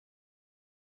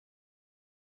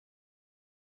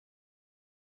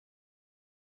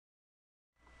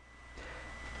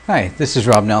Hi, this is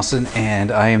Rob Nelson, and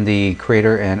I am the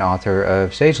creator and author of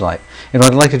Sagelight. And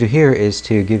what I'd like to do here is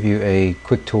to give you a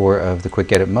quick tour of the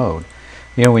quick edit mode.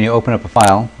 You know, when you open up a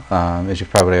file, as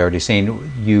you've probably already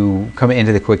seen, you come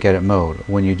into the quick edit mode.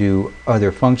 When you do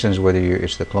other functions, whether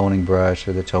it's the cloning brush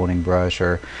or the toning brush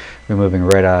or removing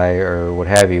red eye or what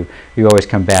have you, you always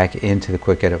come back into the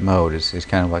quick edit mode. It's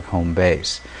kind of like home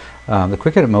base. The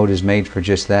quick edit mode is made for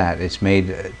just that. It's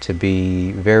made to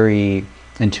be very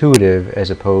intuitive as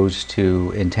opposed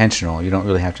to intentional. You don't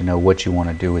really have to know what you want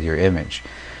to do with your image.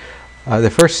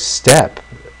 The first step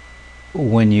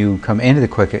when you come into the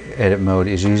quick edit mode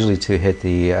is usually to hit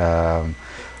the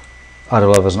auto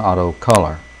levels and auto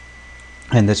color,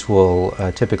 and this will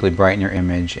typically brighten your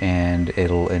image and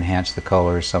it'll enhance the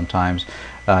colors sometimes,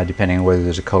 depending on whether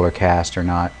there's a color cast or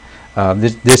not.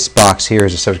 This box here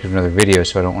is a subject of another video,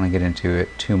 so I don't want to get into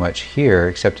it too much here,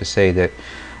 except to say that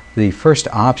the first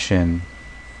option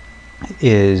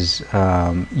is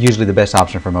usually the best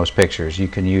option for most pictures. You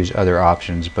can use other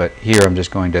options, but here I'm just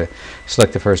going to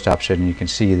select the first option, and you can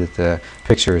see that the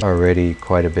picture is already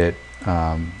quite a bit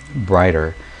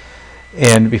brighter.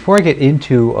 And before I get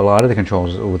into a lot of the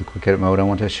controls with the quick edit mode, I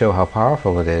want to show how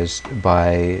powerful it is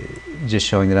by just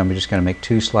showing that I'm just going to make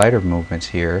two slider movements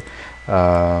here,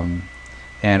 and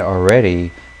already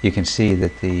you can see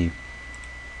that the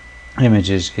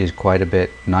image is quite a bit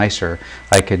nicer.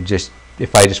 I could just,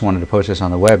 if I just wanted to post this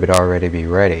on the web, it'd already be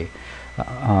ready.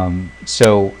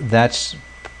 So that's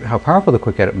how powerful the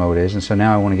quick edit mode is, and so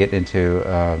now I want to get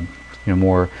into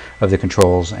more of the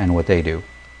controls and what they do.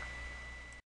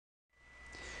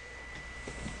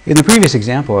 In the previous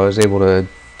example, I was able to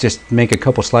just make a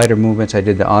couple slider movements. I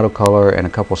did the auto color and a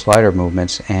couple slider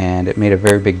movements, and it made a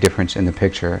very big difference in the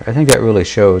picture. I think that really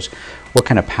shows what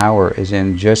kind of power is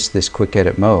in just this quick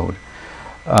edit mode.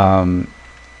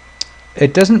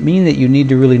 It doesn't mean that you need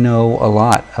to really know a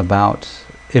lot about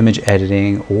image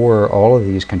editing or all of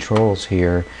these controls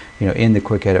here, in the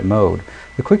quick edit mode.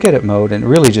 The quick edit mode, and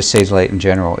really just Sagelight in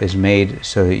general, is made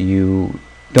so that you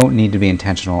don't need to be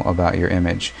intentional about your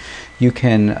image. You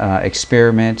can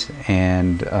experiment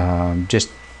and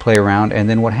just play around, and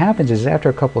then what happens is after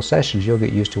a couple of sessions you'll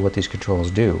get used to what these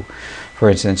controls do. For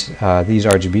instance, these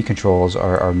RGB controls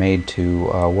are made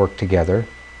to work together,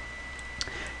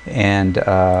 and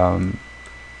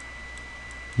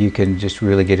you can just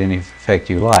really get any effect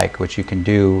you like, which you can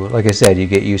do. Like I said, you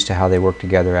get used to how they work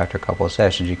together after a couple of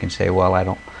sessions. You can say, well, I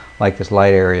don't like this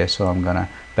light area, so I'm going to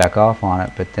back off on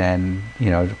it, but then,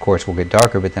 of course we'll get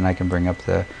darker, but then I can bring up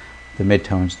the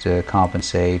midtones to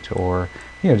compensate, or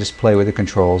just play with the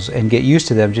controls and get used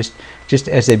to them just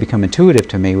as they become intuitive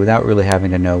to me without really having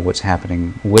to know what's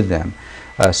happening with them.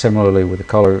 Similarly with the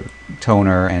color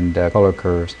toner and color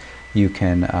curves, you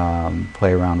can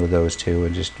play around with those too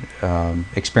and just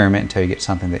experiment until you get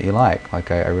something that you like.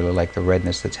 Like I really like the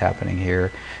redness that's happening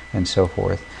here and so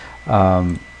forth.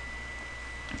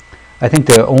 I think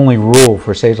the only rule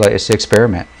for Sagelight is to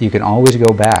experiment. You can always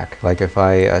go back. Like if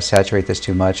I saturate this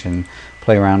too much and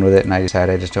play around with it and I decide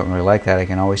I just don't really like that, I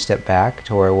can always step back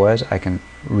to where I was. I can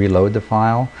reload the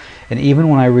file. And even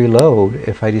when I reload,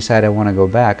 if I decide I want to go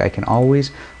back, I can always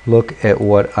look at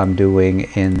what I'm doing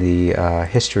in the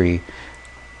history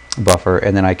buffer,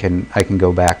 and then I can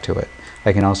go back to it.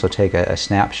 I can also take a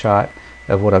snapshot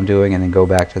of what I'm doing and then go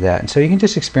back to that. And so you can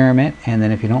just experiment, and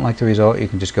then if you don't like the result, you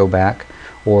can just go back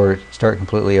or start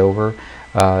completely over.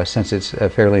 Since it's a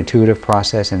fairly intuitive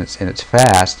process and it's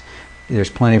fast,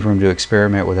 there's plenty of room to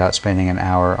experiment without spending an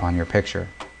hour on your picture.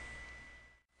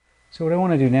 So what I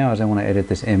want to do now is I want to edit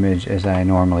this image as I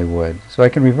normally would. So I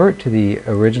can revert to the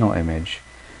original image,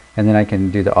 and then I can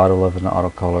do the auto levels and auto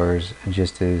colors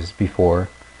just as before.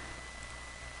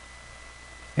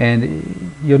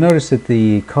 And you'll notice that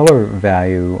the color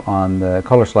value on the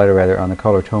color slider, rather, on the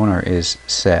color toner is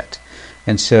set.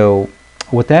 And so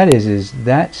what that is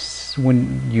that's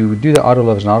when you do the auto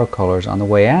levels and auto colors on the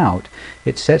way out,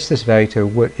 it sets this value to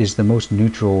what is the most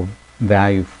neutral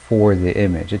value for the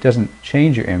image. It doesn't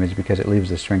change your image because it leaves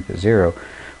the strength at 0.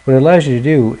 What it allows you to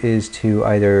do is to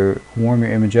either warm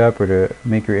your image up or to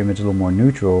make your image a little more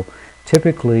neutral.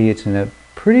 Typically it's in a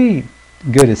pretty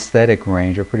good aesthetic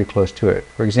range, or pretty close to it.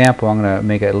 For example, I'm going to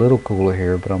make it a little cooler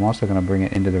here, but I'm also going to bring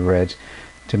it into the reds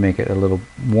to make it a little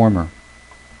warmer.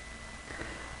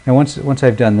 Now once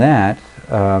I've done that,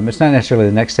 it's not necessarily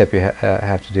the next step you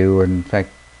have to do, or in fact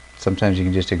sometimes you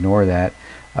can just ignore that.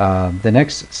 The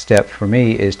next step for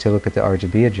me is to look at the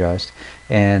RGB adjust,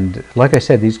 and like I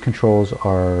said, these controls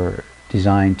are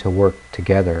designed to work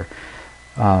together.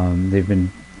 They've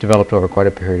been developed over quite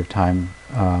a period of time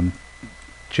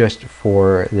just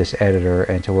for this editor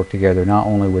and to work together not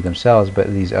only with themselves but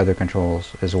these other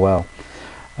controls as well.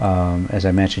 As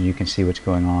I mentioned, you can see what's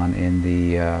going on in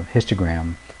the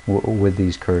histogram with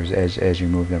these curves as you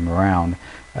move them around.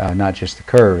 Not just the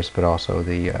curves, but also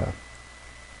the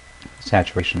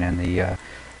saturation and the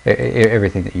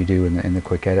everything that you do in the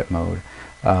quick edit mode.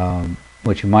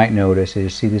 What you might notice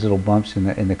is, see these little bumps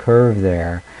in the curve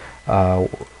there.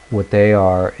 What they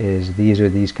are is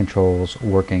these controls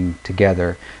working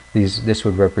together. This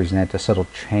would represent a subtle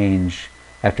change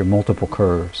after multiple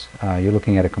curves. You're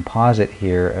looking at a composite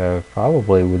here of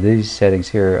probably, with these settings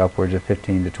here, upwards of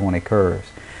 15 to 20 curves.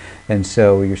 And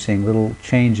so you're seeing little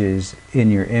changes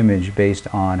in your image based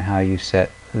on how you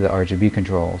set the RGB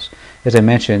controls. As I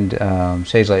mentioned,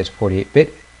 Sagelight is a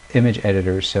 48-bit image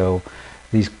editor, so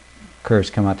these curves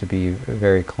come out to be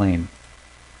very clean.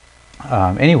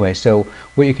 Anyway, so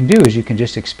what you can do is you can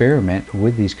just experiment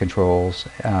with these controls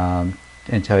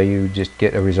until you just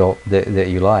get a result that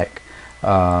you like.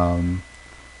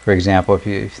 For example, if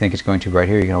you think it's going too bright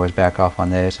here, you can always back off on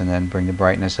this and then bring the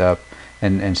brightness up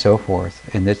and so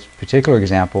forth. In this particular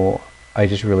example, I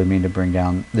just really mean to bring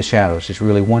down the shadows, just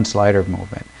really one slider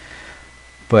movement.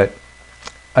 But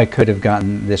I could have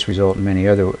gotten this result in many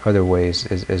other ways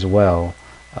as well,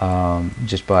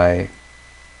 just by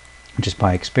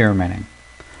experimenting.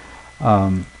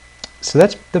 So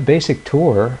that's the basic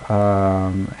tour.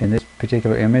 In this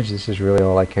particular image, this is really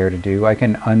all I care to do. I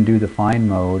can undo the fine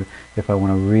mode if I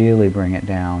want to really bring it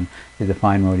down. The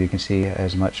fine mode, you can see,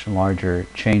 has much larger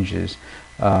changes.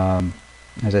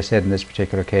 As I said, in this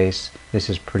particular case, this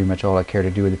is pretty much all I care to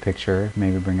do with the picture.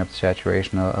 Maybe bring up the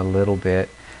saturation a little bit,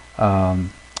 and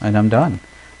I'm done.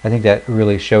 I think that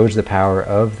really shows the power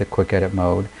of the quick edit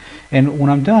mode. And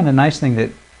when I'm done, a nice thing that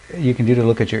you can do to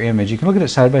look at your image, you can look at it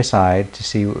side by side to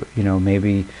see, you know,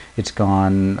 maybe it's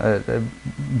gone a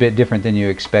bit different than you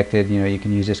expected. You know, you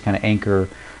can use this kind of anchor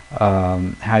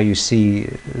how you see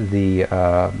the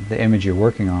image you're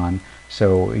working on.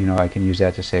 So, you know, I can use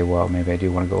that to say, well, maybe I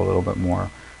do want to go a little bit more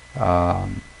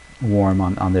warm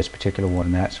on this particular one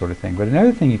and that sort of thing. But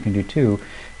another thing you can do too,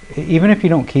 even if you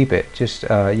don't keep it, just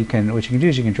what you can do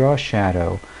is you can draw a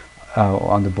shadow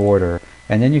on the border,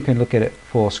 and then you can look at it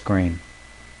full screen.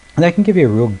 And that can give you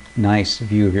a real nice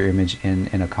view of your image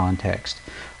in a context.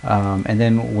 And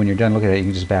then when you're done looking at it, you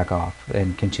can just back off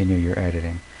and continue your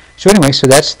editing. So anyway, so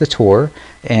that's the tour,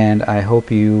 and I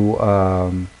hope you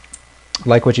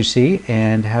like what you see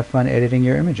and have fun editing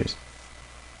your images.